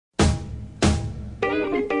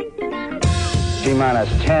T-minus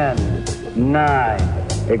 10, 9,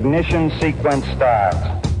 ignition sequence starts.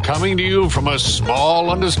 Coming to you from a small,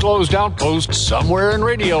 undisclosed outpost somewhere in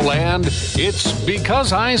Radioland, it's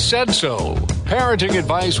Because I Said So. Parenting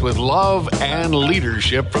advice with love and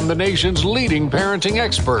leadership from the nation's leading parenting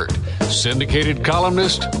expert. Syndicated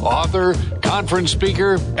columnist, author, conference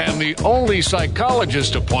speaker, and the only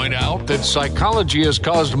psychologist to point out that psychology has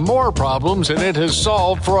caused more problems than it has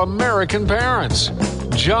solved for American parents.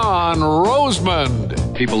 John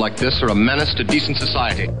Rosemond. People like this are a menace to decent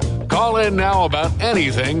society. Call in now about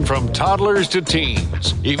anything from toddlers to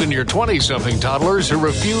teens, even your 20-something toddlers who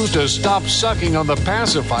refuse to stop sucking on the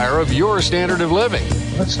pacifier of your standard of living.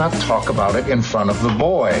 Let's not talk about it in front of the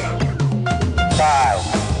boy. 5,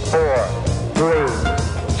 4, 3,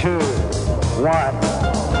 2, 1,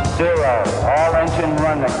 0. All engine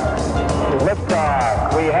running.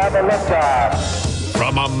 Liftoff. We have a liftoff.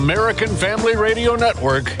 From American Family Radio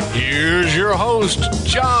Network, here's your host,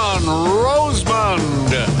 John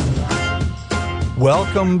Rosemond.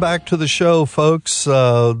 Welcome back to the show, folks.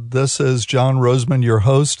 This is John Rosemond, your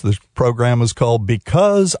host. The program is called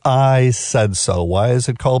Because I Said So. Why is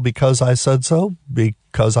it called Because I Said So?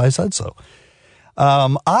 Because I said so.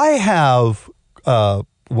 I have,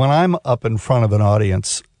 when I'm up in front of an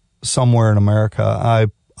audience somewhere in America,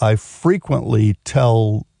 I frequently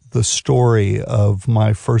tell the story of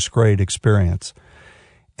my first grade experience.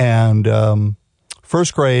 And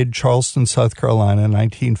first grade, Charleston, South Carolina,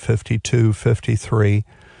 1952-53.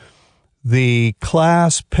 The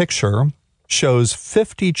class picture shows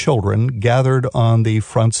 50 children gathered on the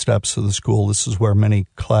front steps of the school. This is where many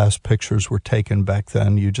class pictures were taken back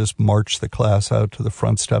then. You just marched the class out to the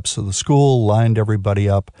front steps of the school, lined everybody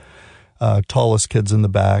up, tallest kids in the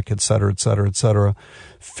back, et cetera, et cetera, et cetera.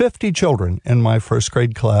 50 children in my first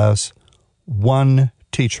grade class, one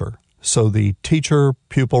teacher. So the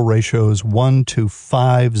teacher-pupil ratio is 1 to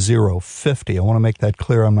 50. I want to make that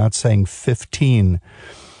clear. I'm not saying 15.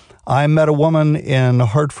 I met a woman in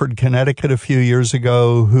Hartford, Connecticut a few years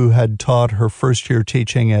ago who had taught her first-year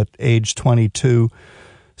teaching at age 22,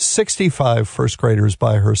 65 first graders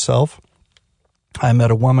by herself. I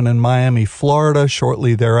met a woman in Miami, Florida,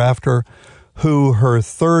 shortly thereafter, who her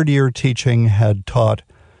third-year teaching had taught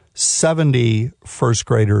 70 first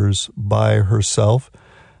graders by herself.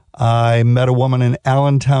 I met a woman in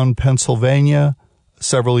Allentown, Pennsylvania,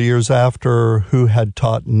 several years after, who had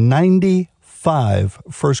taught 95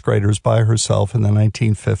 first graders by herself in the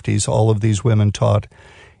 1950s. All of these women taught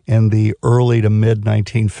in the early to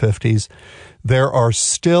mid-1950s. There are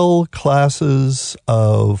still classes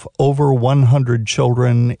of over 100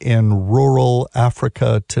 children in rural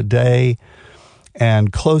Africa today,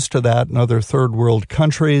 and close to that in other third world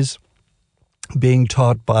countries, being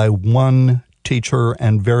taught by one teacher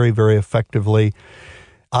and very, very effectively.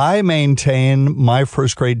 I maintain my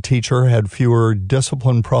first grade teacher had fewer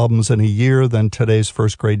discipline problems in a year than today's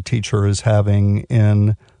first grade teacher is having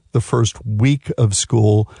in the first week of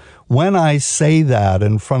school. When I say that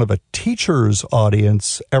in front of a teacher's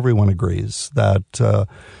audience, everyone agrees that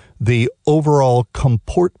the overall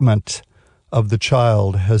comportment of the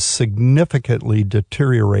child has significantly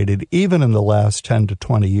deteriorated, even in the last 10 to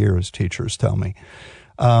 20 years, teachers tell me.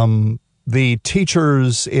 The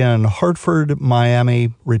teachers in Hartford,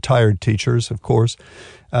 Miami, retired teachers, of course,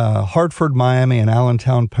 Hartford, Miami, and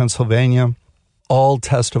Allentown, Pennsylvania, all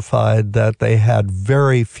testified that they had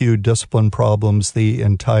very few discipline problems the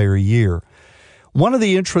entire year. One of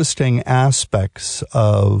the interesting aspects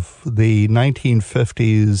of the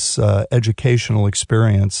 1950s educational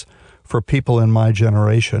experience for people in my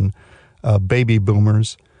generation, baby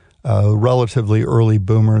boomers, relatively early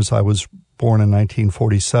boomers. I was born in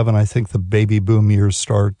 1947. I think the baby boom years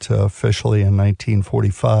start officially in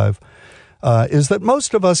 1945, is that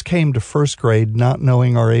most of us came to first grade not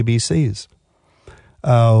knowing our ABCs.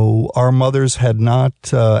 Our mothers had not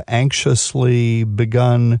anxiously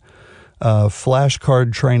begun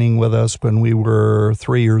flashcard training with us when we were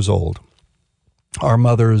 3 years old. Our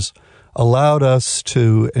mothers allowed us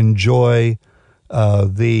to enjoy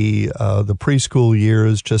the preschool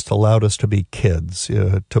years, just allowed us to be kids,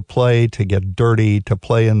 to play, to get dirty, to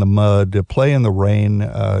play in the mud, to play in the rain.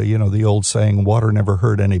 The old saying, water never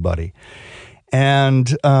hurt anybody.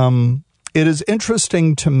 And it is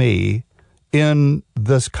interesting to me in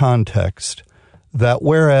this context that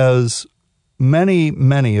whereas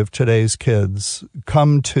many of today's kids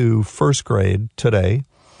come to first grade today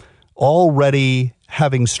already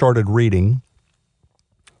having started reading,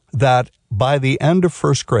 that by the end of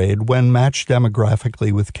first grade, when matched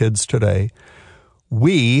demographically with kids today,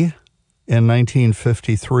 we, in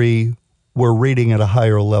 1953, were reading at a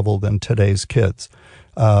higher level than today's kids.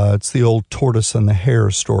 It's the old tortoise and the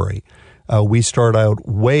hare story. We start out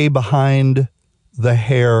way behind the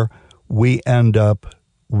hare. We end up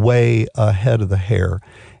way ahead of the hare.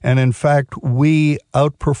 And in fact, we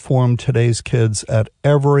outperform today's kids at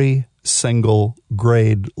every single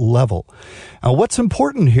grade level. Now, what's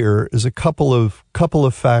important here is a couple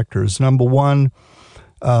of factors. Number one,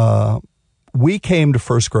 we came to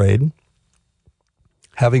first grade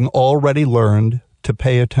having already learned to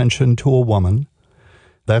pay attention to a woman.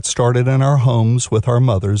 That started in our homes with our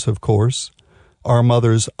mothers, of course. Our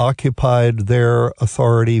mothers occupied their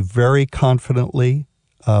authority very confidently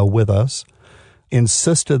with us,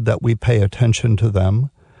 insisted that we pay attention to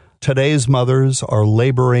them. Today's mothers are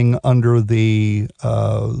laboring under the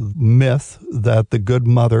myth that the good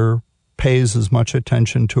mother pays as much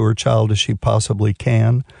attention to her child as she possibly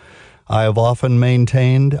can. I have often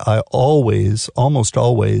maintained, I almost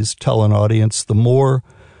always tell an audience, the more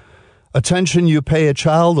attention you pay a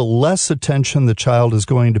child, the less attention the child is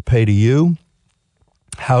going to pay to you.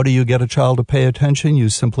 How do you get a child to pay attention? You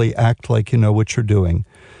simply act like you know what you're doing.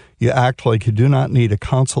 You act like you do not need a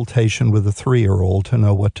consultation with a 3-year-old to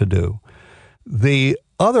know what to do. The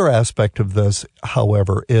other aspect of this,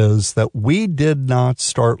 however, is that we did not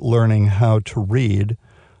start learning how to read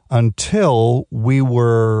until we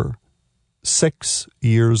were 6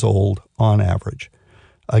 years old on average.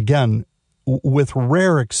 Again, with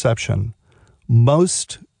rare exception,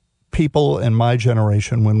 most people in my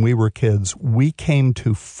generation, when we were kids, we came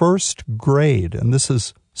to first grade, and this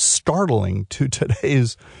is startling to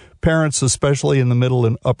today's parents, especially in the middle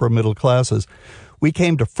and upper middle classes. We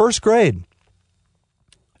came to first grade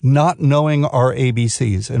not knowing our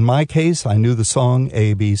ABCs. In my case, I knew the song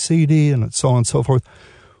A, B, C, D, and so on and so forth,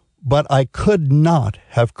 but I could not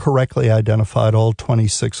have correctly identified all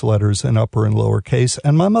 26 letters in upper and lower case,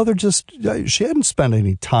 and my mother she hadn't spent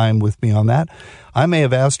any time with me on that. I may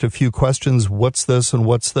have asked a few questions, what's this and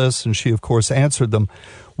what's this, and she, of course, answered them.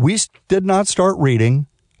 We did not start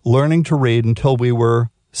learning to read until we were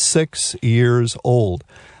 6 years old.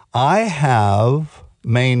 I have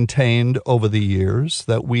maintained over the years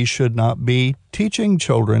that we should not be teaching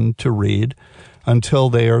children to read until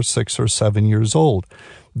they are 6 or 7 years old.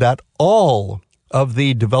 That all of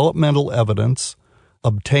the developmental evidence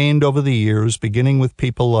obtained over the years, beginning with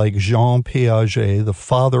people like Jean Piaget, the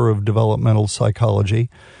father of developmental psychology,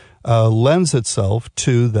 lends itself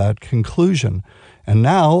to that conclusion. And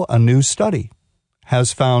now a new study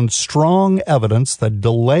has found strong evidence that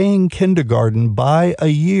delaying kindergarten by a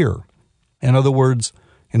year, in other words,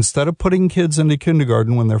 instead of putting kids into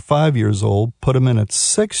kindergarten when they're 5 years old, put them in at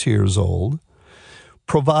 6 years old,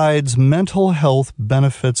 provides mental health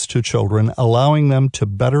benefits to children, allowing them to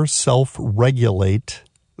better self-regulate,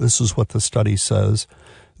 this is what the study says,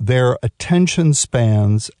 their attention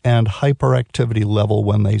spans and hyperactivity level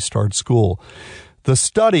when they start school. The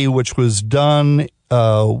study, which was done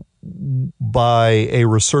by a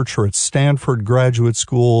researcher at Stanford Graduate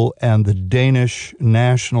School and the Danish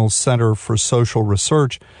National Center for Social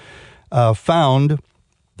Research, found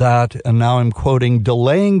that, and now I'm quoting,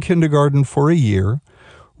 delaying kindergarten for a year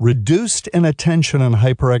reduced inattention and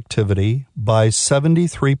hyperactivity by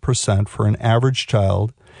 73% for an average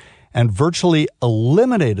child and virtually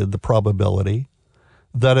eliminated the probability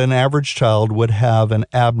that an average child would have an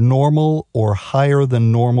abnormal or higher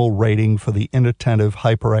than normal rating for the inattentive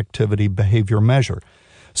hyperactivity behavior measure.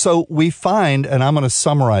 So we find, and I'm going to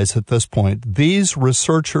summarize at this point, these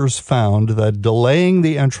researchers found that delaying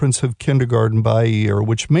the entrance of kindergarten by a year,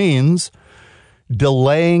 which means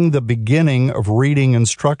delaying the beginning of reading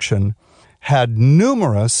instruction, had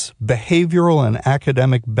numerous behavioral and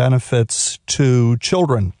academic benefits to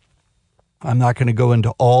children. I'm not going to go into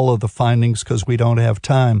all of the findings because we don't have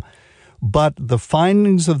time, but the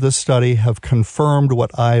findings of this study have confirmed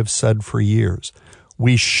what I have said for years.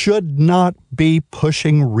 We should not be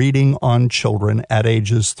pushing reading on children at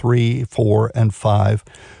ages 3, 4, and 5.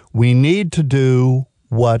 We need to do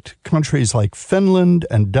what countries like Finland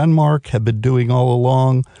and Denmark have been doing all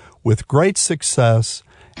along with great success,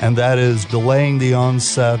 and that is delaying the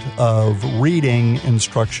onset of reading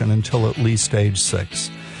instruction until at least age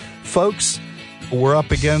 6. Folks, we're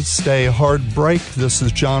up against a hard break. This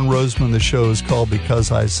is John Rosemond. The show is called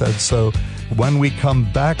Because I Said So. When we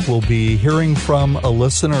come back, we'll be hearing from a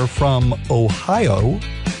listener from Ohio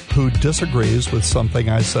who disagrees with something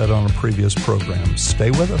I said on a previous program.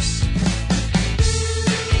 Stay with us.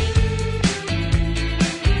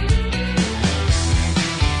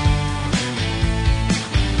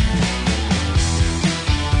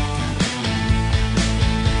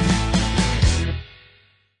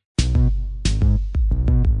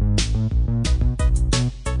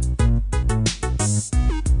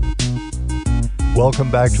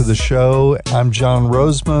 Welcome back to the show. I'm John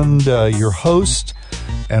Rosemond, your host,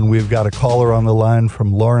 and we've got a caller on the line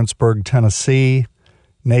from Lawrenceburg, Tennessee.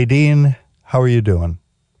 Nadine, how are you doing?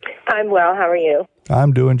 I'm well. How are you?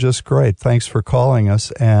 I'm doing just great. Thanks for calling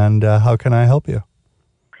us, and how can I help you?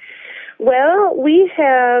 Well, we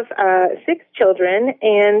have 6 children,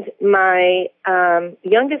 and my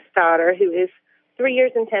youngest daughter, who is 3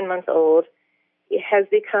 years and 10 months old, has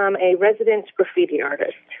become a resident graffiti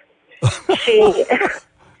artist.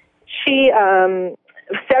 She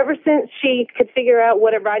ever since she could figure out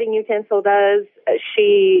what a writing utensil does,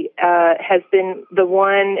 she has been the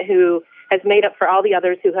one who has made up for all the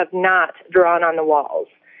others who have not drawn on the walls.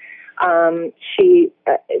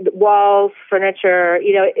 Walls, furniture,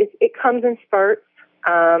 it comes in spurts.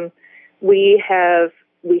 We have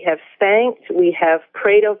spanked, we have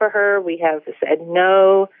prayed over her, we have said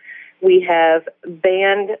no, we have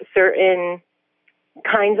banned certain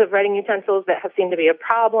kinds of writing utensils that have seemed to be a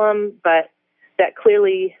problem, but that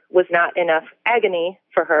clearly was not enough agony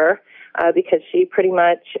for her because she pretty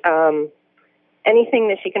much, anything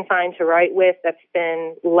that she can find to write with that's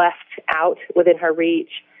been left out within her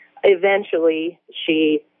reach, eventually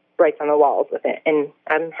she writes on the walls with it. And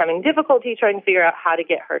I'm having difficulty trying to figure out how to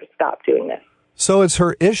get her to stop doing this. So it's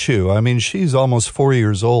her issue. I mean, she's almost 4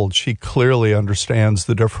 years old. She clearly understands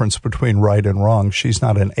the difference between right and wrong. She's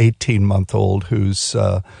not an 18-month-old who's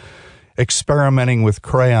experimenting with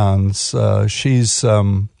crayons. This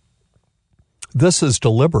is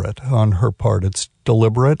deliberate on her part. It's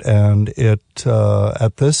deliberate, and it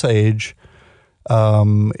at this age,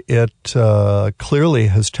 it clearly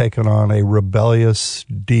has taken on a rebellious,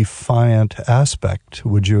 defiant aspect.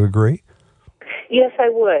 Would you agree? Yes, I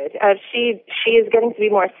would. She is getting to be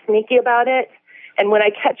more sneaky about it, and when I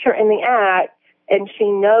catch her in the act and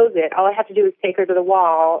she knows it, all I have to do is take her to the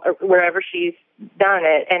wall or wherever she's done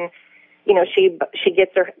it, and she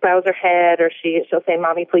bows her head, or she'll say,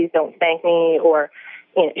 "Mommy, please don't spank me," or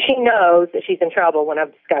she knows that she's in trouble when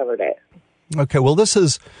I've discovered it. Okay, well, this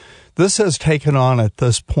has taken on at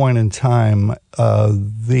this point in time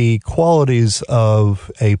the qualities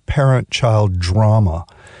of a parent-child drama.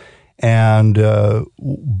 And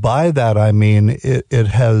by that, I mean it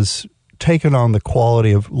has taken on the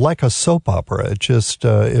quality of like a soap opera. It just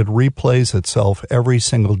it replays itself every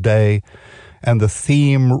single day, and the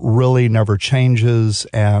theme really never changes.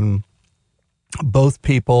 And both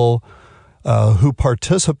people who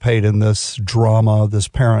participate in this drama, this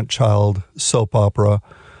parent-child soap opera,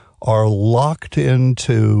 are locked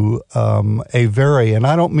into a very, and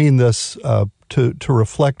I don't mean this to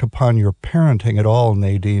reflect upon your parenting at all,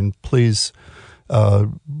 Nadine, please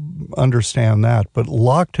understand that, but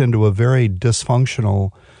locked into a very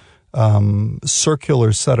dysfunctional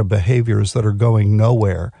circular set of behaviors that are going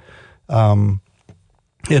nowhere.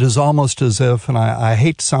 It is almost as if, and I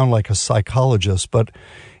hate to sound like a psychologist, but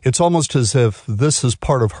it's almost as if this is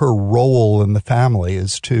part of her role in the family,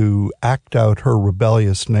 is to act out her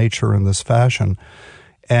rebellious nature in this fashion.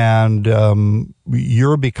 And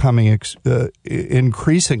you're becoming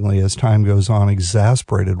increasingly, as time goes on,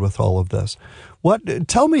 exasperated with all of this.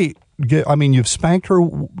 Tell me, I mean, you've spanked her.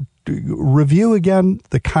 Review again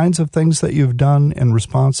the kinds of things that you've done in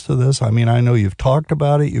response to this. I mean, I know you've talked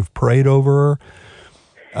about it. You've prayed over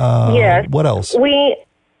her. Yes. What else?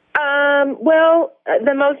 Well,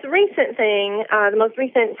 the most recent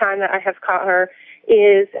time that I have caught her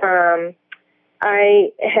is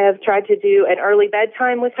I have tried to do an early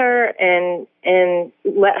bedtime with her and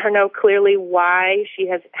let her know clearly why she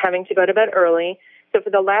has having to go to bed early. So for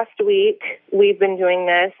the last week, we've been doing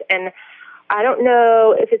this, and I don't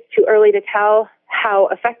know if it's too early to tell how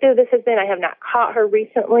effective this has been. I have not caught her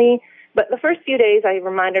recently, but the first few days I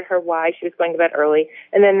reminded her why she was going to bed early.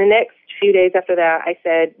 And then the next few days after that, I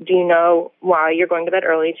said, "Do you know why you're going to bed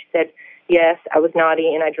early?" She said, "Yes, I was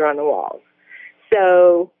naughty and I drew on the walls."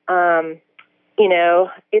 So,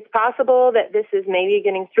 it's possible that this is maybe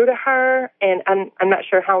getting through to her, and I'm not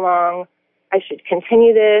sure how long I should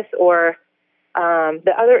continue this. Or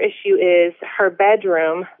the other issue is her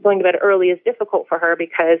bedroom. Going to bed early is difficult for her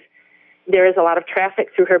because there is a lot of traffic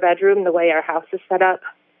through her bedroom, the way our house is set up.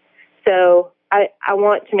 So I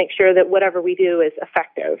want to make sure that whatever we do is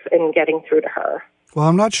effective in getting through to her. Well,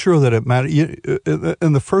 I'm not sure that it matters.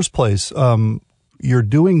 In the first place, you're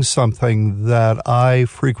doing something that I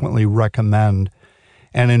frequently recommend.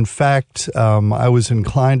 And in fact, I was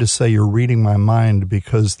inclined to say you're reading my mind,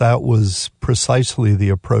 because that was precisely the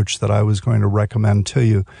approach that I was going to recommend to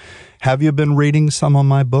you. Have you been reading some of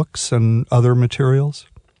my books and other materials?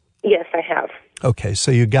 Yes, I have. Okay,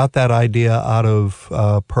 so you got that idea out of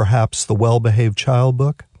perhaps the Well-Behaved Child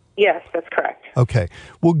book? Yes, that's correct. Okay.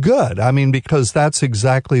 Well, good. I mean, because that's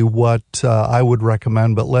exactly what I would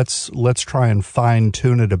recommend, but let's try and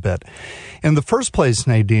fine-tune it a bit. In the first place,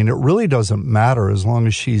 Nadine, it really doesn't matter as long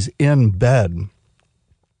as she's in bed,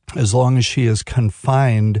 as long as she is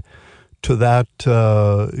confined to that,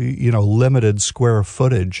 limited square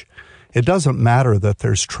footage. It doesn't matter that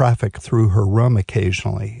there's traffic through her room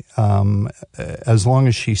occasionally, as long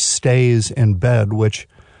as she stays in bed, which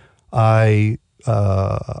I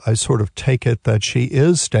sort of take it that she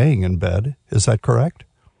is staying in bed. Is that correct?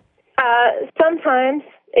 Sometimes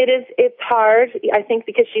it's hard, I think,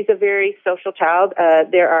 because she's a very social child.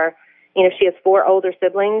 She has 4 older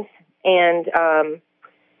siblings, and,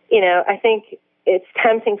 I think it's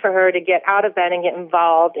tempting for her to get out of bed and get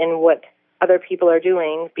involved in what other people are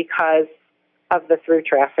doing because of the through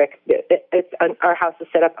traffic. Our house is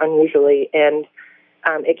set up unusually, and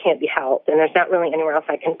it can't be helped, and there's not really anywhere else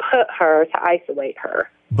I can put her to isolate her.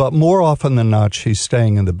 But more often than not, she's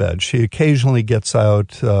staying in the bed. She occasionally gets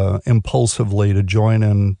out impulsively to join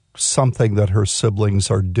in something that her siblings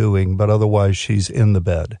are doing, but otherwise she's in the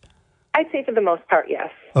bed. I'd say for the most part, yes.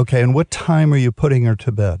 Okay, and what time are you putting her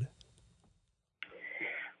to bed?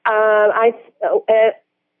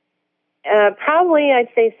 Probably I'd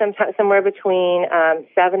say somewhere between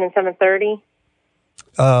 7 and 7:30.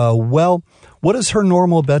 Well, what is her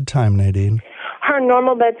normal bedtime, Nadine? Her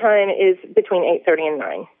normal bedtime is between 8:30 and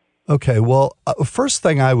 9. Okay, well, first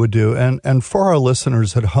thing I would do, and for our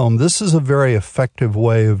listeners at home, this is a very effective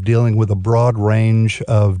way of dealing with a broad range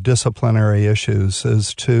of disciplinary issues,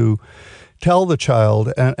 is to tell the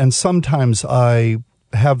child, and sometimes I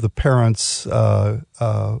have the parents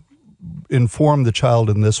inform the child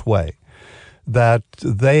in this way, that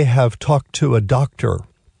they have talked to a doctor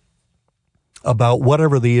about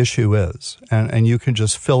whatever the issue is, and you can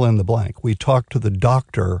just fill in the blank. We talk to the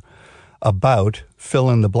doctor about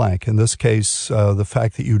fill in the blank. In this case, the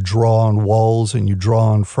fact that you draw on walls and you draw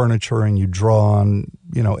on furniture and you draw on,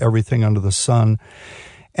 everything under the sun.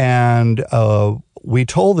 And we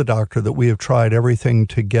told the doctor that we have tried everything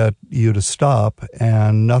to get you to stop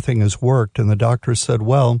and nothing has worked. And the doctor said,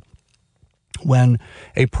 well, when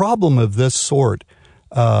a problem of this sort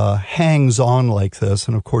hangs on like this,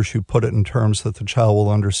 and of course you put it in terms that the child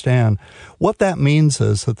will understand, what that means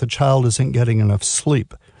is that the child isn't getting enough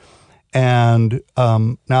sleep. And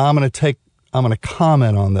now I'm going to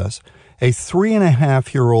comment on this. A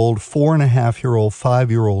 3.5-year-old, 4.5-year-old,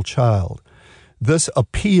 5-year-old child, this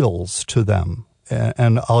appeals to them.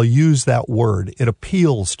 And I'll use that word. It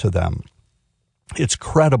appeals to them. It's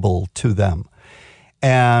credible to them.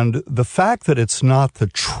 And the fact that it's not the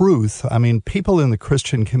truth, I mean, people in the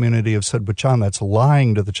Christian community have said, but John, that's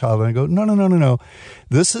lying to the child. And I go, no.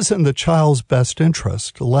 This is in the child's best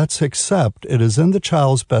interest. Let's accept it is in the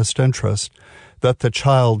child's best interest that the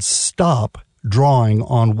child stop drawing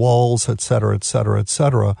on walls, et cetera, et cetera, et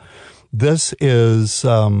cetera. This is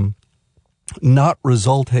not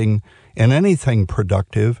resulting in anything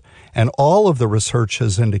productive. And all of the research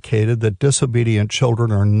has indicated that disobedient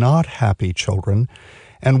children are not happy children,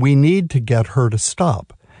 and we need to get her to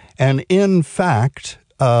stop. And in fact,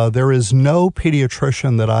 there is no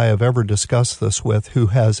pediatrician that I have ever discussed this with who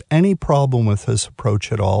has any problem with this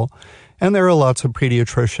approach at all. And there are lots of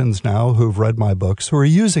pediatricians now who've read my books who are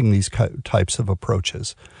using these types of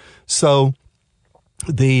approaches. So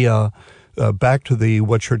the back to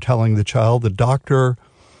what you're telling the child, the doctor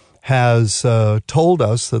has told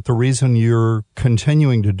us that the reason you're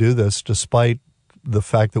continuing to do this, despite the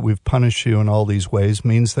fact that we've punished you in all these ways,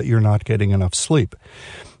 means that you're not getting enough sleep.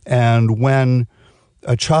 And when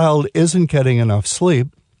a child isn't getting enough sleep,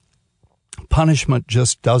 punishment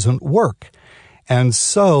just doesn't work. And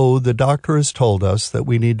so the doctor has told us that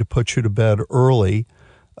we need to put you to bed early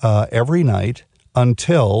every night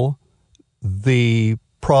until the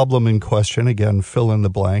problem in question, again, fill in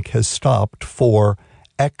the blank, has stopped for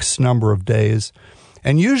X number of days.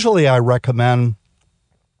 And usually I recommend,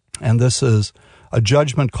 and this is a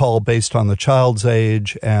judgment call based on the child's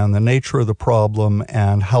age and the nature of the problem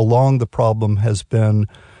and how long the problem has been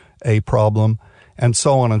a problem, and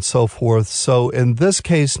so on and so forth. So in this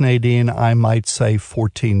case, Nadine, I might say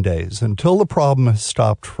 14 days. Until the problem has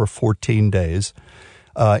stopped for 14 days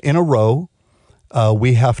in a row,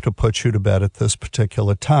 we have to put you to bed at this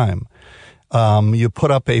particular time. You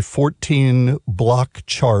put up a 14-block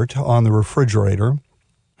chart on the refrigerator,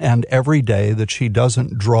 and every day that she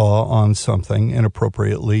doesn't draw on something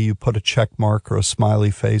inappropriately, you put a check mark or a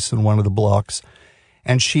smiley face in one of the blocks,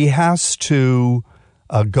 and she has to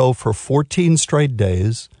go for 14 straight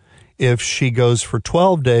days If she goes for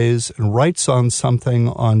 12 days and writes on something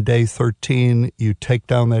on day 13, you take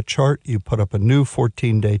down that chart, you put up a new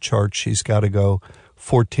 14-day chart. She's got to go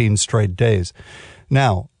 14 straight days.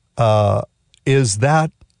 Now, is that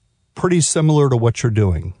pretty similar to what you're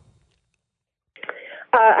doing?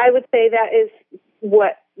 I would say that is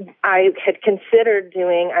what I had considered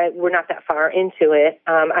doing. We're not that far into it.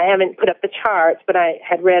 I haven't put up the charts, but I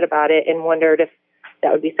had read about it and wondered if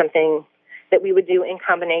that would be something that we would do in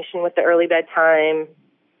combination with the early bedtime.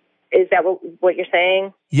 Is that what you're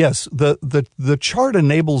saying? Yes. The chart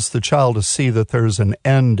enables the child to see that there's an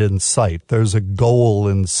end in sight. There's a goal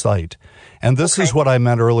in sight. And this is what I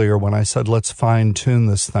meant earlier when I said, let's fine-tune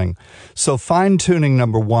this thing. So fine-tuning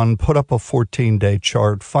number 1, put up a 14-day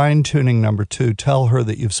chart. Fine-tuning number 2, tell her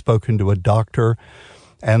that you've spoken to a doctor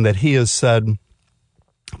and that he has said,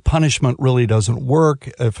 punishment really doesn't work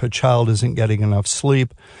if a child isn't getting enough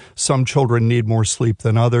sleep. Some children need more sleep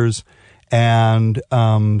than others. And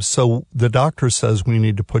so the doctor says we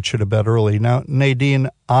need to put you to bed early. Now, Nadine,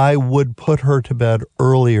 I would put her to bed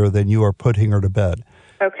earlier than you are putting her to bed.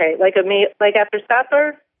 Okay, like after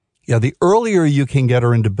supper? Yeah, the earlier you can get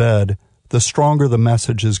her into bed, the stronger the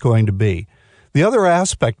message is going to be. The other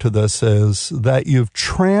aspect to this is that you've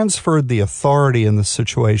transferred the authority in the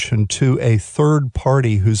situation to a third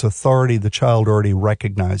party whose authority the child already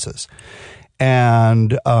recognizes.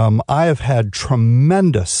 And I have had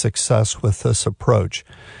tremendous success with this approach.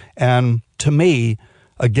 And to me,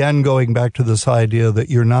 again, going back to this idea that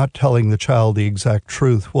you're not telling the child the exact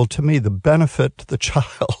truth, well, to me, the benefit to the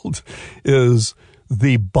child is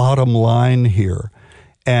the bottom line here.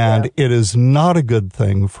 And it is not a good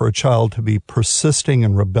thing for a child to be persisting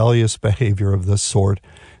in rebellious behavior of this sort.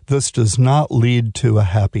 This does not lead to a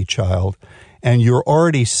happy child. And you're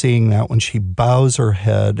already seeing that when she bows her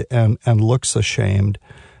head and looks ashamed.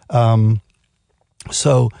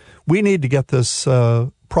 So we need to get this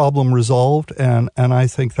problem resolved, and I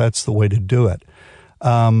think that's the way to do it.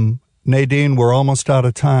 Nadine, we're almost out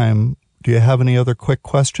of time. Do you have any other quick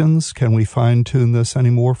questions? Can we fine-tune this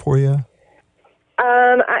any more for you?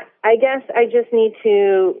 I guess I just need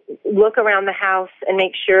to look around the house and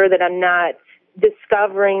make sure that I'm not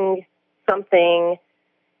discovering something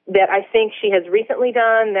that I think she has recently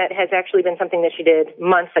done that has actually been something that she did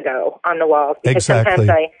months ago on the walls. Because exactly.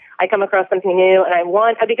 Sometimes I come across something new and I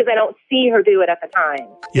want, because I don't see her do it at the time.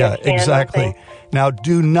 Yeah, exactly. Now,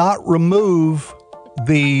 do not remove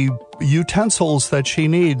the utensils that she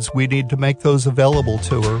needs. We need to make those available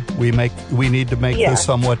to her. We need to make this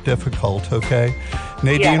somewhat difficult, okay?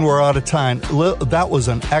 Nadine, we're out of time. That was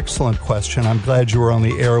an excellent question. I'm glad you were on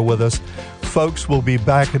the air with us. Folks, we'll be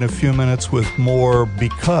back in a few minutes with more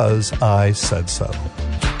Because I Said So.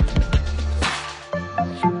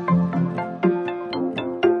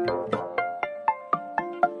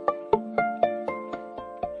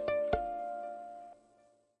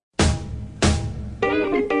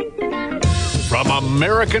 From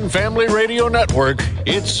American Family Radio Network,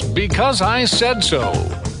 it's Because I Said So.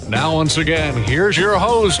 Now, once again, here's your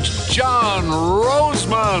host, John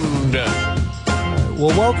Rosemond.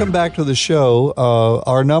 Well, welcome back to the show.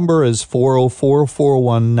 Our number is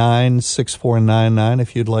 404-419-6499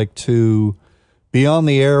 if you'd like to be on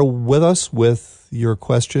the air with us with your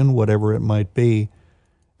question, whatever it might be.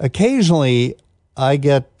 Occasionally, I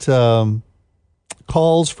get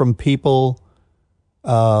calls from people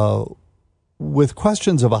with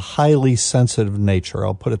questions of a highly sensitive nature,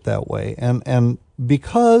 I'll put it that way. And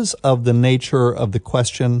because of the nature of the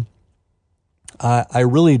question, I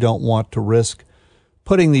really don't want to risk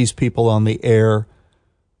putting these people on the air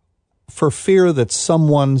for fear that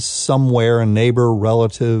someone somewhere, a neighbor,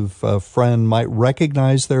 relative, a friend, might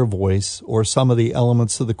recognize their voice or some of the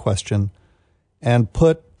elements of the question and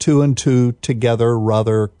put two and two together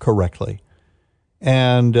rather correctly.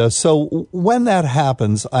 And so when that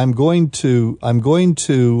happens, I'm going to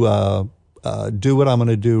do what I'm going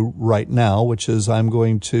to do right now, which is I'm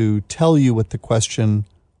going to tell you what the question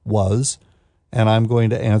was, and I'm going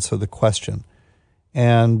to answer the question.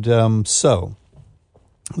 And so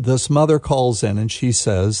this mother calls in and she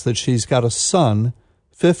says that she's got a son,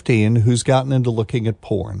 15, who's gotten into looking at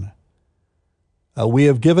porn. We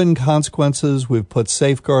have given consequences. We've put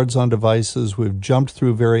safeguards on devices. We've jumped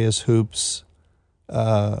through various hoops.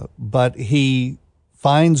 But he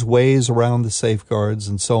finds ways around the safeguards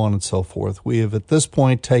and so on and so forth. We have at this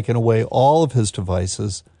point taken away all of his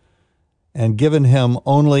devices and given him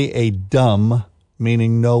only a dumb,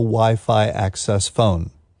 meaning no Wi-Fi access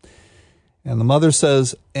phone. And the mother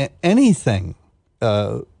says anything,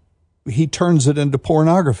 he turns it into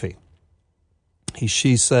pornography.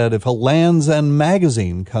 She said if a Land's End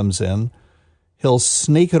magazine comes in, He'll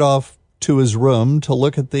sneak it off to his room to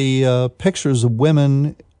look at the pictures of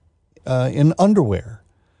women in underwear.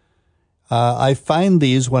 I find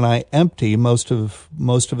these when I empty most of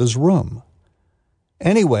his room.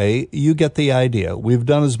 Anyway, you get the idea. We've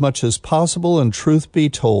done as much as possible, and truth be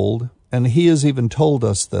told, and he has even told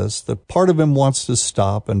us this, that part of him wants to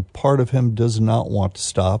stop and part of him does not want to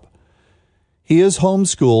stop. He is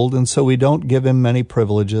homeschooled, and so we don't give him many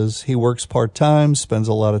privileges. He works part-time, spends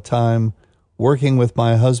a lot of time working with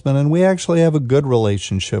my husband, and we actually have a good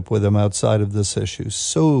relationship with him outside of this issue.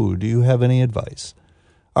 So, do you have any advice?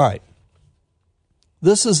 All right.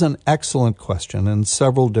 This is an excellent question in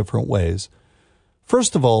several different ways.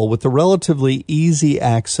 First of all, with the relatively easy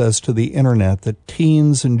access to the internet that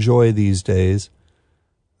teens enjoy these days,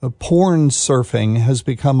 porn surfing has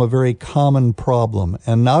become a very common problem,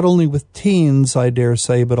 and not only with teens, I dare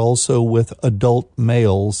say, but also with adult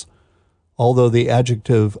males, although the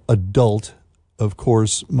adjective adult, of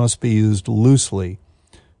course, must be used loosely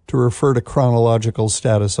to refer to chronological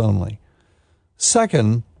status only.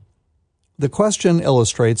 Second, the question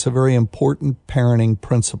illustrates a very important parenting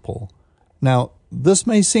principle. Now, this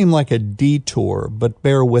may seem like a detour, but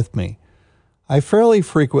bear with me. I fairly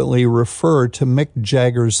frequently refer to Mick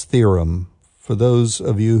Jagger's theorem. For those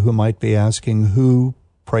of you who might be asking who,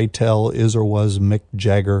 pray tell, is or was Mick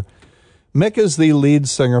Jagger, Mick is the lead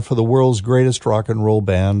singer for the world's greatest rock and roll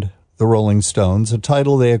band, the Rolling Stones, a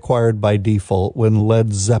title they acquired by default when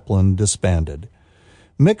Led Zeppelin disbanded.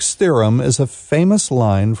 Mick's theorem is a famous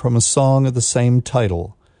line from a song of the same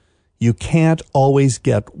title. You can't always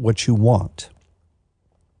get what you want.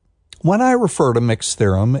 When I refer to Mick's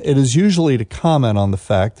theorem, it is usually to comment on the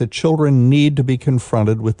fact that children need to be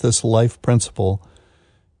confronted with this life principle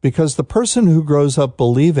because the person who grows up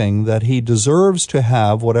believing that he deserves to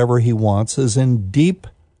have whatever he wants is in deep,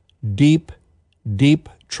 deep, deep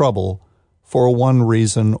trouble for one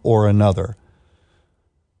reason or another.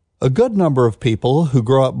 A good number of people who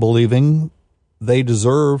grow up believing they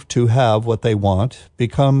deserve to have what they want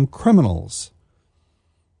become criminals.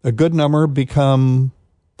 A good number become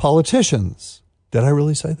politicians. Did I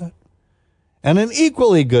really say that? And an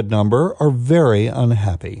equally good number are very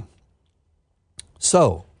unhappy.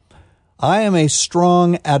 So, I am a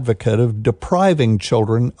strong advocate of depriving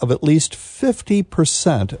children of at least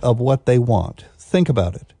 50% of what they want. Think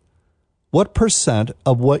about it. What percent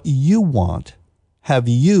of what you want have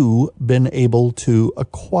you been able to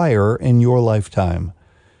acquire in your lifetime?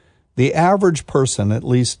 The average person, at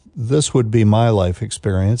least this would be my life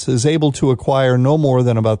experience, is able to acquire no more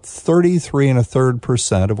than about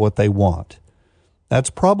 33.33% of what they want. That's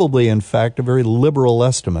probably, in fact, a very liberal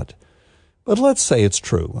estimate. But let's say it's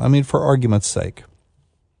true. I mean, for argument's sake.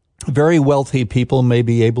 Very wealthy people may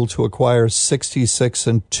be able to acquire 66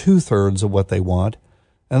 2/3 of what they want,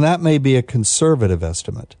 and that may be a conservative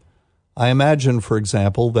estimate. I imagine, for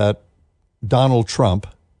example, that Donald Trump,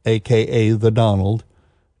 a.k.a. the Donald,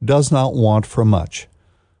 does not want for much.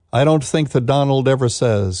 I don't think the Donald ever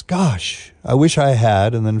says, gosh, I wish I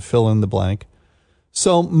had, and then fill in the blank.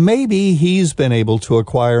 So maybe he's been able to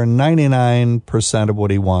acquire 99% of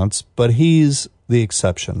what he wants, but he's the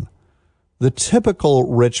exception. The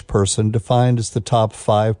typical rich person, defined as the top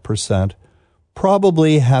 5%,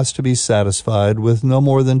 probably has to be satisfied with no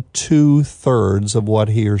more than 2/3 of what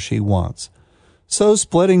he or she wants. So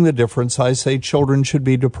splitting the difference, I say children should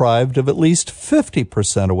be deprived of at least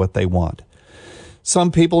 50% of what they want.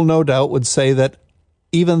 Some people no doubt would say that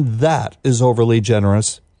even that is overly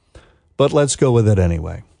generous, but let's go with it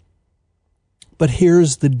anyway. But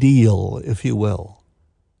here's the deal, if you will.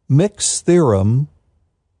 Mick's theorem,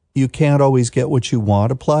 you can't always get what you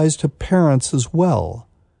want, applies to parents as well.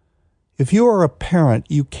 If you are a parent,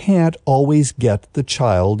 you can't always get the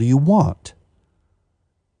child you want.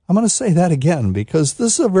 I'm going to say that again because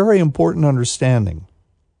this is a very important understanding.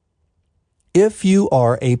 If you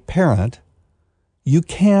are a parent, you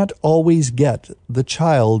can't always get the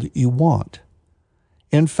child you want.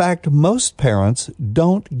 In fact, most parents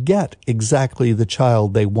don't get exactly the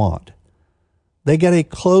child they want. They get a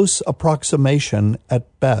close approximation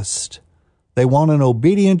at best. They want an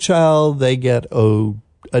obedient child, they get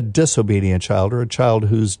a disobedient child, or a child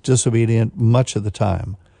who's disobedient much of the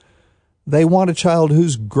time. They want a child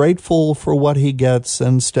who's grateful for what he gets.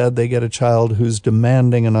 Instead, they get a child who's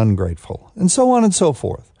demanding and ungrateful, and so on and so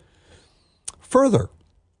forth. Further,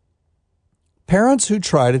 parents who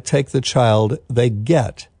try to take the child they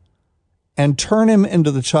get and turn him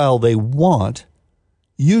into the child they want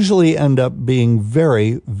usually end up being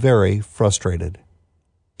very, very frustrated,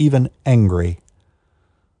 even angry.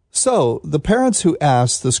 So the parents who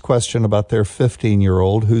ask this question about their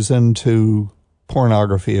 15-year-old who's into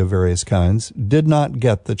pornography of various kinds, did not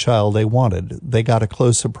get the child they wanted. They got a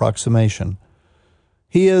close approximation.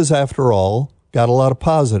 He is, after all, got a lot of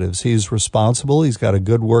positives. He's responsible. He's got a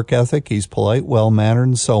good work ethic. He's polite, well-mannered,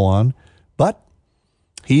 and so on. But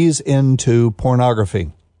he's into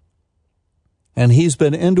pornography. And he's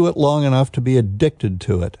been into it long enough to be addicted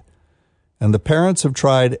to it. And the parents have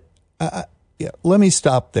tried. Let me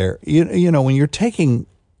stop there. You know, when you're taking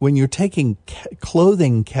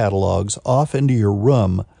clothing catalogs off into your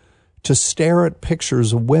room to stare at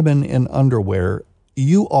pictures of women in underwear,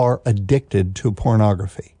 you are addicted to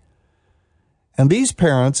pornography. And these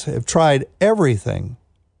parents have tried everything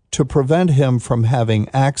to prevent him from having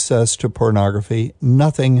access to pornography.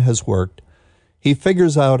 Nothing has worked. He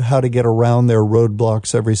figures out how to get around their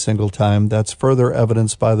roadblocks every single time. That's further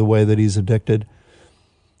evidence, by the way, that he's addicted.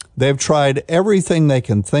 They've tried everything they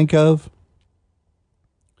can think of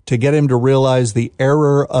to get him to realize the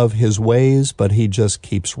error of his ways, but he just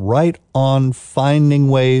keeps right on finding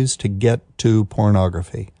ways to get to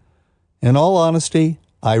pornography. In all honesty,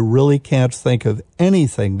 I really can't think of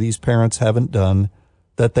anything these parents haven't done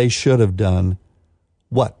that they should have done.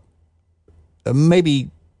 What? Maybe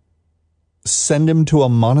send him to a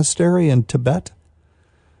monastery in Tibet?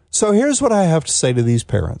 So here's what I have to say to these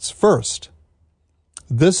parents. First,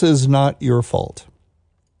 this is not your fault.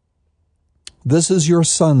 This is your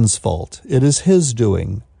son's fault. It is his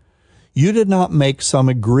doing. You did not make some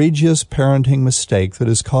egregious parenting mistake that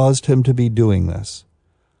has caused him to be doing this.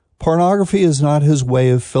 Pornography is not his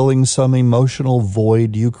way of filling some emotional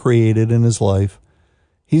void you created in his life.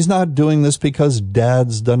 He's not doing this because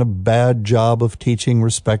Dad's done a bad job of teaching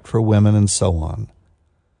respect for women and so on.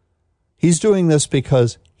 He's doing this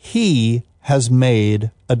because he has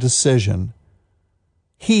made a decision.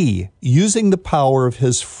 He, using the power of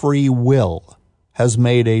his free will, has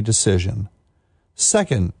made a decision.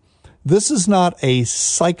 Second, this is not a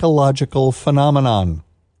psychological phenomenon.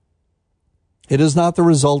 It is not the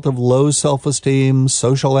result of low self-esteem,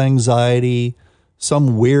 social anxiety,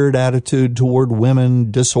 some weird attitude toward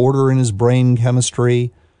women, disorder in his brain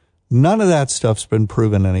chemistry. None of that stuff's been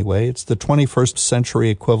proven anyway. It's the 21st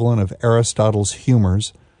century equivalent of Aristotle's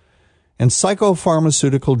humors. And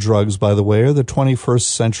psychopharmaceutical drugs, by the way, are the 21st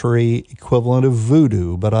century equivalent of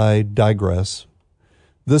voodoo, but I digress.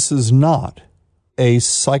 This is not a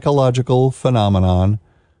psychological phenomenon.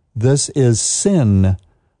 This is sin,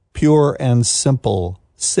 pure and simple.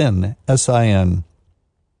 Sin, S-I-N.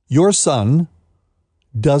 Your son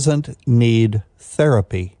doesn't need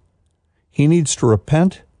therapy. He needs to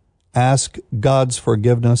repent, ask God's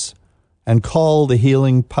forgiveness, and call the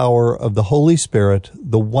healing power of the Holy Spirit,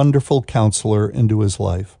 the wonderful counselor, into his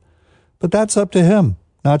life. But that's up to him,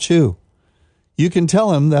 not you. You can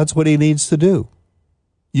tell him that's what he needs to do.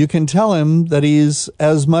 You can tell him that he's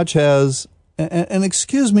as much as, and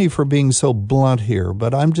excuse me for being so blunt here,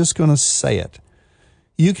 but I'm just going to say it.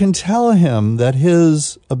 You can tell him that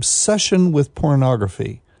his obsession with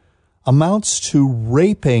pornography amounts to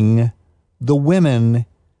raping the women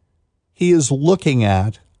he is looking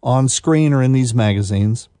at on screen or in these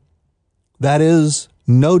magazines. That is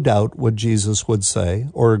no doubt what Jesus would say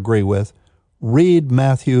or agree with. Read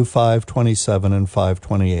Matthew 5:27 and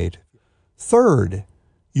 5:28. Third,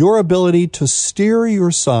 your ability to steer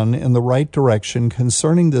your son in the right direction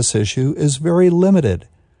concerning this issue is very limited.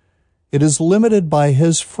 It is limited by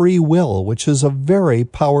his free will, which is a very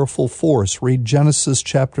powerful force. Read Genesis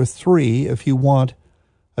chapter 3 if you want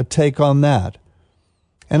a take on that.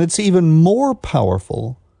 And it's even more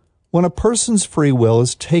powerful when a person's free will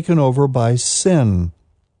is taken over by sin.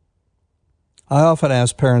 I often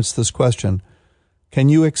ask parents this question: can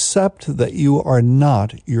you accept that you are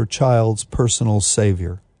not your child's personal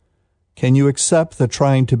savior? Can you accept that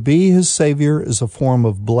trying to be his savior is a form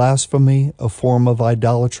of blasphemy, a form of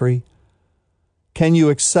idolatry? Can you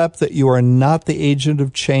accept that you are not the agent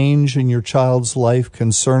of change in your child's life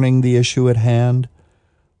concerning the issue at hand?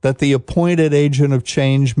 That the appointed agent of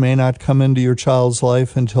change may not come into your child's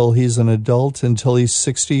life until he's an adult, until he's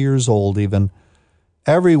 60 years old even?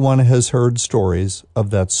 Everyone has heard stories of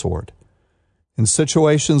that sort. In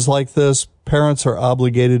situations like this, parents are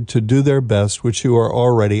obligated to do their best, which you are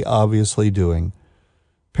already obviously doing.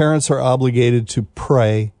 Parents are obligated to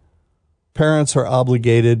pray. Parents are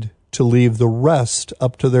obligated to leave the rest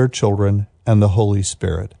up to their children and the Holy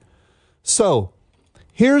Spirit. So,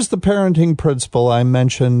 here's the parenting principle I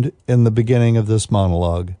mentioned in the beginning of this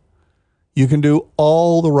monologue. You can do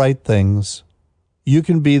all the right things. You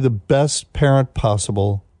can be the best parent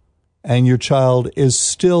possible, and your child is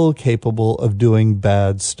still capable of doing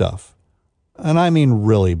bad stuff. And I mean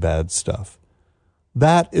really bad stuff.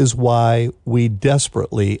 That is why we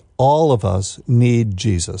desperately, all of us, need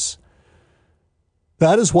Jesus.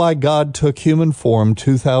 That is why God took human form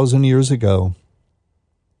 2,000 years ago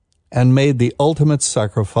and made the ultimate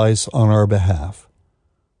sacrifice on our behalf,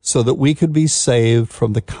 so that we could be saved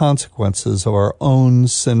from the consequences of our own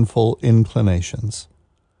sinful inclinations.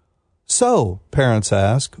 So, parents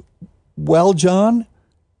ask, well, John,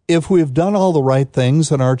 if we've done all the right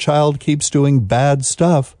things and our child keeps doing bad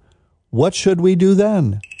stuff, what should we do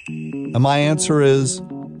then? And my answer is,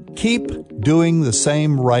 keep doing the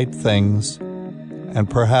same right things, and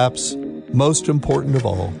perhaps most important of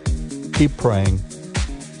all, keep praying.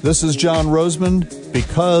 This is John Rosemond,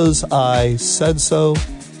 Because I Said So.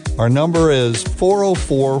 Our number is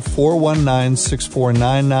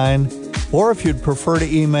 404-419-6499, or if you'd prefer to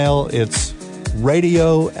email, it's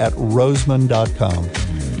radio@rosemond.com.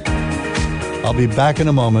 I'll be back in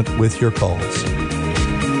a moment with your calls.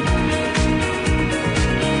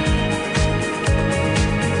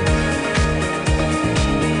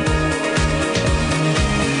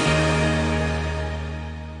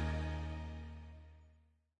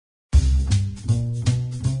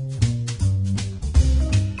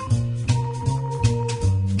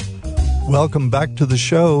 Welcome back to the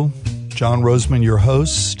show. John Rosemond, your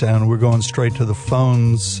host, and we're going straight to the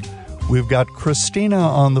phones. We've got Christina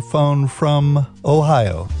on the phone from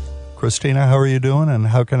Ohio. Christina, how are you doing, and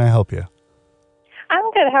how can I help you? I'm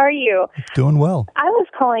good. How are you? Doing well. I was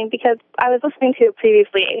calling because I was listening to a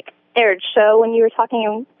previously aired show when you were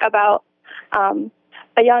talking about a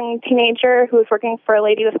young teenager who was working for a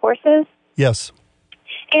lady with horses. Yes.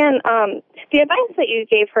 And the advice that you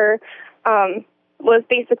gave her was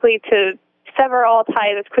basically to sever all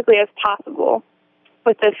ties as quickly as possible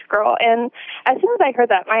with this girl. And as soon as I heard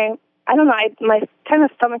that, my kind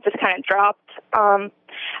of stomach just kind of dropped.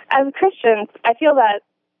 As a Christian, I feel that,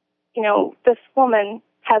 this woman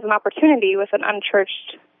has an opportunity with an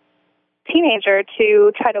unchurched teenager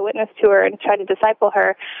to try to witness to her and try to disciple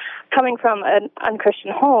her coming from an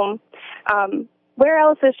unchristian home. Where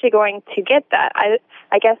else is she going to get that? I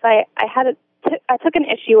guess I took an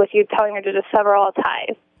issue with you telling her to just sever all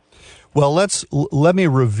ties. Well, let me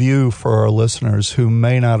review for our listeners who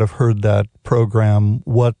may not have heard that program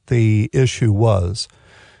what the issue was.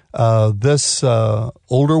 This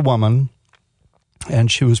older woman,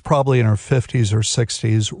 and she was probably in her 50s or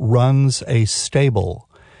 60s, runs a stable.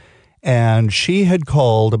 And she had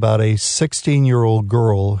called about a 16-year-old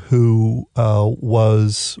girl who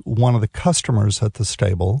was one of the customers at the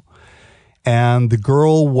stable. And the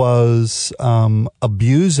girl was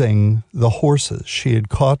abusing the horses. She had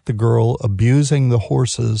caught the girl abusing the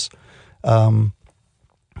horses. And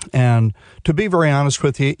to be very honest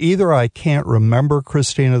with you, either I can't remember,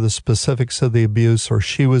 Christina, the specifics of the abuse, or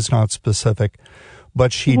she was not specific.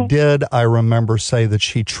 But she did, I remember, say that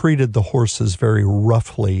she treated the horses very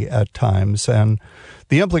roughly at times. And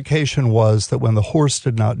the implication was that when the horse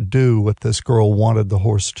did not do what this girl wanted the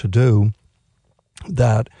horse to do,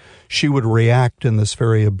 that she would react in this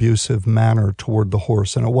very abusive manner toward the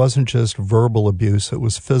horse. And it wasn't just verbal abuse, it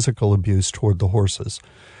was physical abuse toward the horses.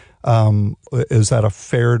 Is that a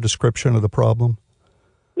fair description of the problem?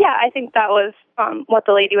 Yeah, I think that was what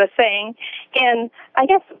the lady was saying. And I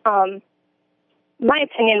guess my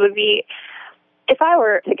opinion would be, if I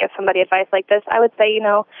were to give somebody advice like this, I would say,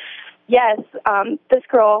 yes, this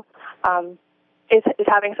girl is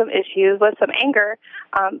having some issues with some anger,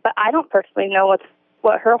 but I don't personally know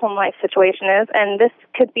what her home life situation is, and this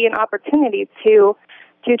could be an opportunity to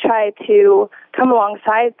try to come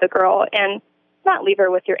alongside the girl and not leave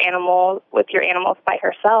her with your animals by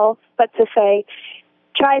herself, but to say,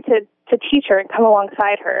 try to teach her and come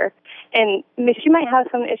alongside her. And she might have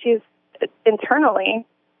some issues internally.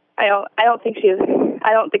 I don't think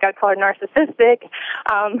I'd call her narcissistic,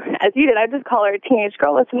 as you did. I'd just call her a teenage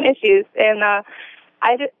girl with some issues. And I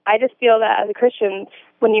just feel that as a Christian,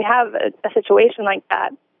 when you have a situation like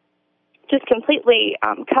that, just completely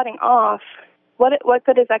cutting off, what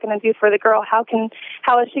good is that going to do for the girl? How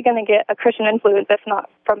is she going to get a Christian influence if not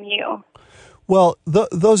from you? Well,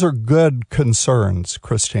 those are good concerns,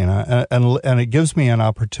 Christina, and it gives me an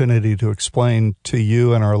opportunity to explain to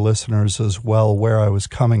you and our listeners as well where I was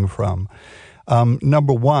coming from.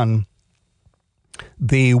 Number one,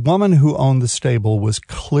 the woman who owned the stable was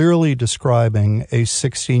clearly describing a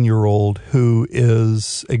 16-year-old who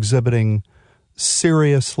is exhibiting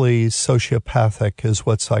seriously sociopathic, is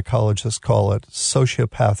what psychologists call it,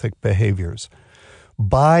 sociopathic behaviors.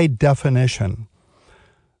 By definition,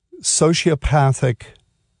 sociopathic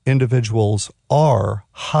individuals are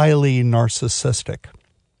highly narcissistic.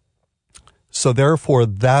 So therefore,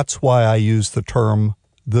 that's why I use the term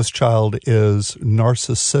this child is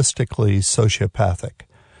narcissistically sociopathic,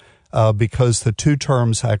 because the two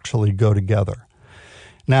terms actually go together.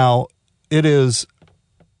 Now, it is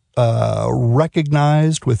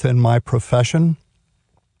recognized within my profession,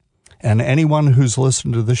 and anyone who's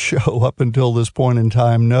listened to the show up until this point in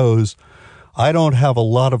time knows I don't have a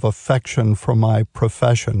lot of affection for my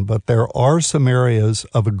profession, but there are some areas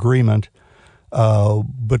of agreement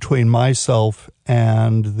between myself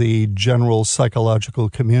and the general psychological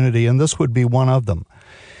community, and this would be one of them,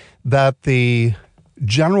 that the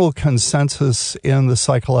general consensus in the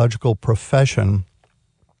psychological profession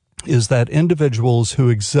is that individuals who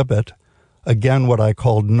exhibit, again, what I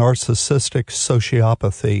called narcissistic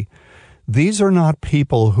sociopathy, these are not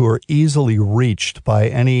people who are easily reached by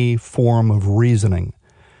any form of reasoning.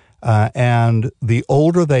 And the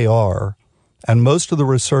older they are, and most of the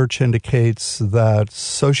research indicates that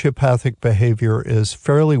sociopathic behavior is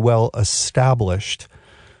fairly well established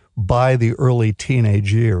by the early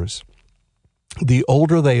teenage years. The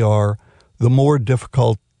older they are, the more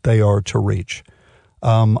difficult they are to reach.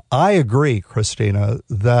 I agree, Christina,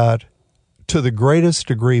 that to the greatest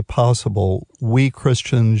degree possible, we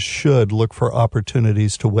Christians should look for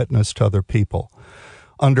opportunities to witness to other people.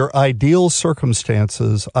 Under ideal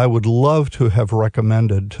circumstances, I would love to have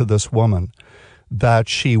recommended to this woman that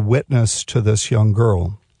she witness to this young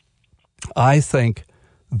girl. I think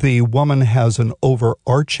the woman has an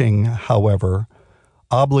overarching, however,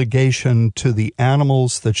 obligation to the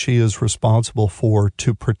animals that she is responsible for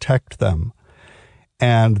to protect them.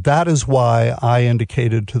 And that is why I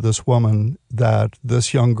indicated to this woman that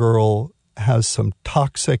this young girl has some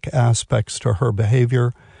toxic aspects to her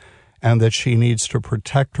behavior and that she needs to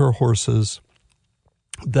protect her horses,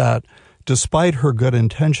 that despite her good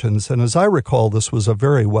intentions, and as I recall, this was a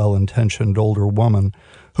very well-intentioned older woman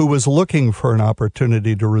who was looking for an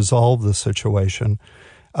opportunity to resolve the situation,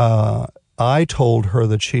 I told her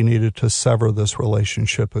that she needed to sever this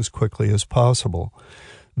relationship as quickly as possible.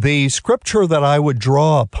 The scripture that I would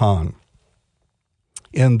draw upon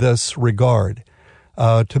in this regard,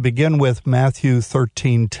 to begin with Matthew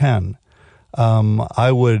 13:10,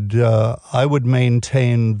 I would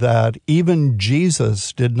maintain that even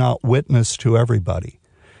Jesus did not witness to everybody.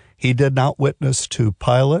 He did not witness to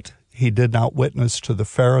Pilate. He did not witness to the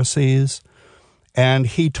Pharisees. And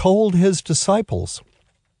he told his disciples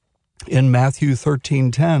in Matthew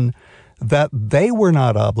 13:10 that they were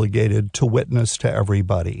not obligated to witness to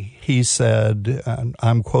everybody. He said, and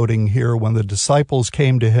I'm quoting here, when the disciples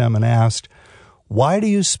came to him and asked, "Why do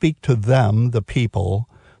you speak to them, the people,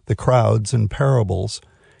 the crowds, in parables?"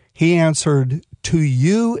 He answered, "To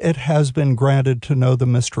you it has been granted to know the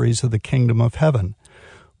mysteries of the kingdom of heaven,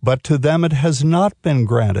 but to them it has not been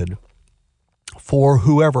granted. For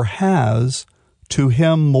whoever has, to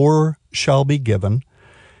him more shall be given,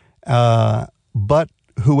 but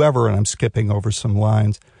whoever," and I'm skipping over some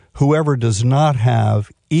lines, "whoever does not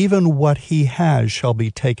have, even what he has shall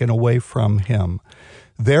be taken away from him.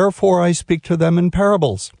 Therefore I speak to them in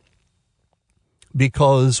parables,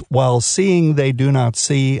 because while seeing they do not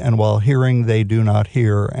see, and while hearing they do not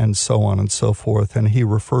hear," and so on and so forth. And he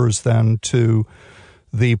refers then to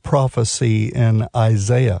the prophecy in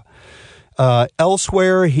Isaiah.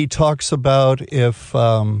 Elsewhere, he talks about if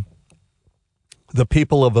the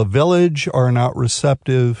people of a village are not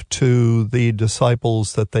receptive to the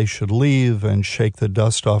disciples, that they should leave and shake the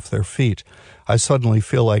dust off their feet. I suddenly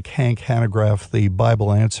feel like Hank Hanegraaff, the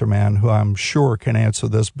Bible answer man, who I'm sure can answer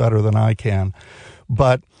this better than I can.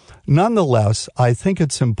 But nonetheless, I think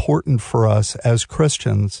it's important for us as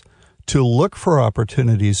Christians to look for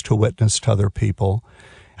opportunities to witness to other people.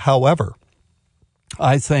 However,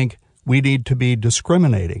 I think we need to be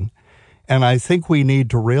discriminating. And I think we need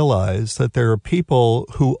to realize that there are people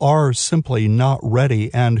who are simply not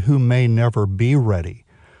ready and who may never be ready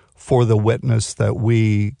for the witness that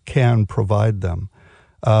we can provide them.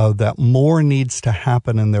 That more needs to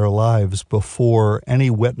happen in their lives before any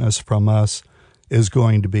witness from us is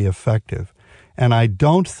going to be effective. And I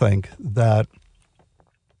don't think that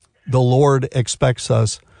the Lord expects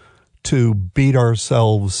us to beat our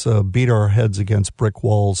heads against brick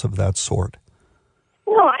walls of that sort.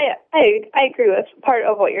 No, I agree with part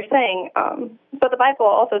of what you're saying, but the Bible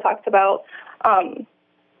also talks about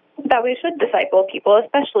that we should disciple people,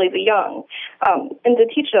 especially the young, and to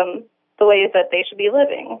teach them the ways that they should be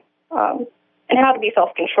living, and how to be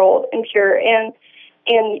self-controlled and pure. And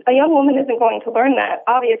a young woman isn't going to learn that,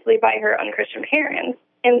 obviously, by her unchristian parents.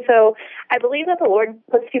 And so I believe that the Lord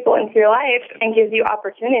puts people into your life and gives you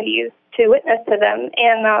opportunities to witness to them.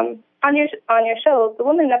 And on your show, the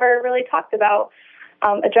woman never really talked about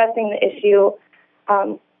addressing the issue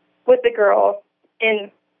with the girl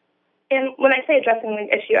And when I say addressing the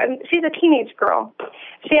issue, she's a teenage girl.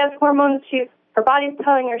 She has hormones. Her body's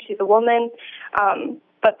telling her she's a woman,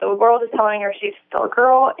 but the world is telling her she's still a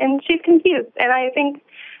girl, and she's confused. And I think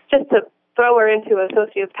just to throw her into a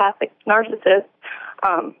sociopathic narcissist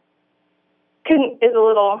is a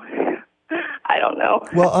little, I don't know.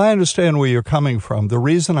 Well, I understand where you're coming from. The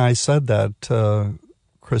reason I said that,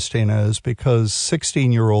 Christina, is because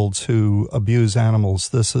 16-year-olds who abuse animals,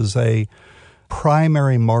 this is a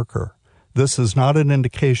primary marker. This is not an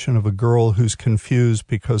indication of a girl who's confused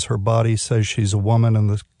because her body says she's a woman and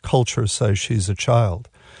the culture says she's a child.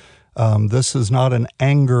 This is not an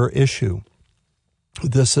anger issue.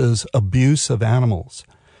 This is abuse of animals.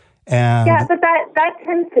 And yeah, but that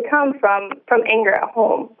tends to come from anger at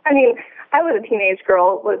home. I mean, I was a teenage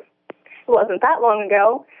girl. It wasn't that long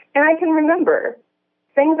ago, and I can remember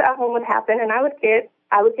things at home would happen, and I would get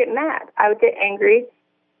mad. I would get angry,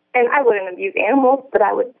 and I wouldn't abuse animals, but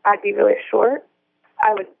I'd be really short.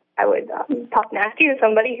 I would talk nasty to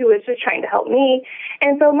somebody who was just trying to help me.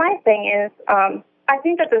 And so my thing is, I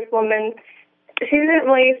think that this woman, she didn't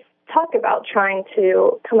really talk about trying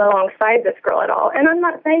to come alongside this girl at all. And I'm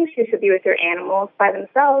not saying she should be with your animals by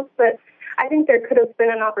themselves, but I think there could have been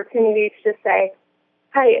an opportunity to just say,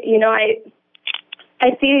 hey,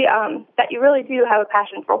 I see that you really do have a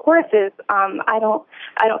passion for horses. I don't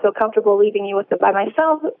feel comfortable leaving you with them by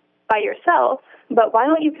yourself, but why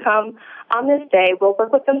don't you come on this day? We'll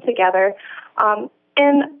work with them together,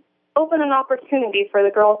 and open an opportunity for the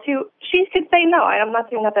girl to. She could say no. I'm not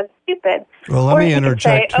saying that that's stupid. Well, let me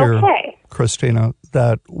interject here, okay, Christina,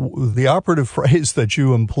 that the operative phrase that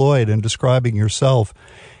you employed in describing yourself,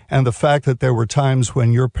 and the fact that there were times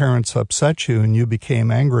when your parents upset you and you became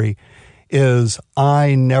angry, is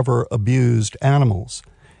I never abused animals.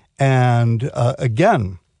 And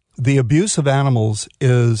again, the abuse of animals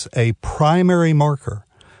is a primary marker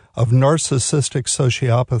of narcissistic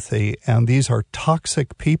sociopathy, and these are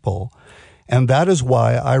toxic people. And that is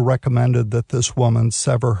why I recommended that this woman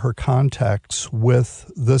sever her contacts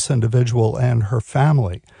with this individual and her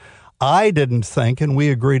family. I didn't think, and we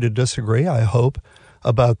agree to disagree, I hope,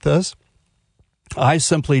 about this. I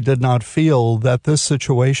simply did not feel that this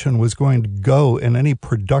situation was going to go in any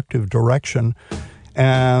productive direction,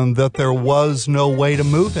 and that there was no way to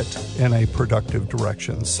move it in a productive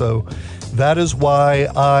direction. So that is why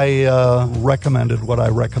I recommended what I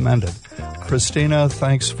recommended. Christina,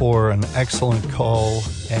 thanks for an excellent call,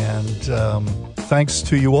 and thanks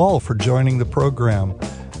to you all for joining the program.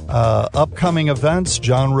 Upcoming events,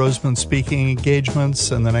 John Rosemond speaking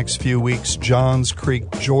engagements in the next few weeks, Johns Creek,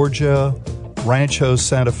 Georgia, Rancho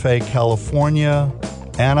Santa Fe, California,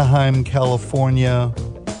 Anaheim, California,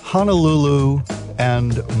 Honolulu,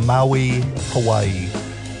 and Maui, Hawaii.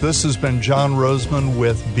 This has been John Rosemond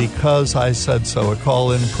with Because I Said So, a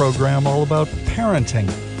call-in program all about parenting.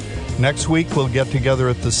 Next week, we'll get together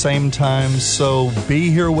at the same time, so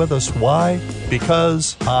be here with us. Why?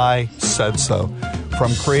 Because I said so.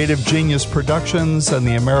 From Creative Genius Productions and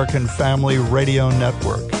the American Family Radio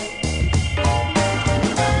Network.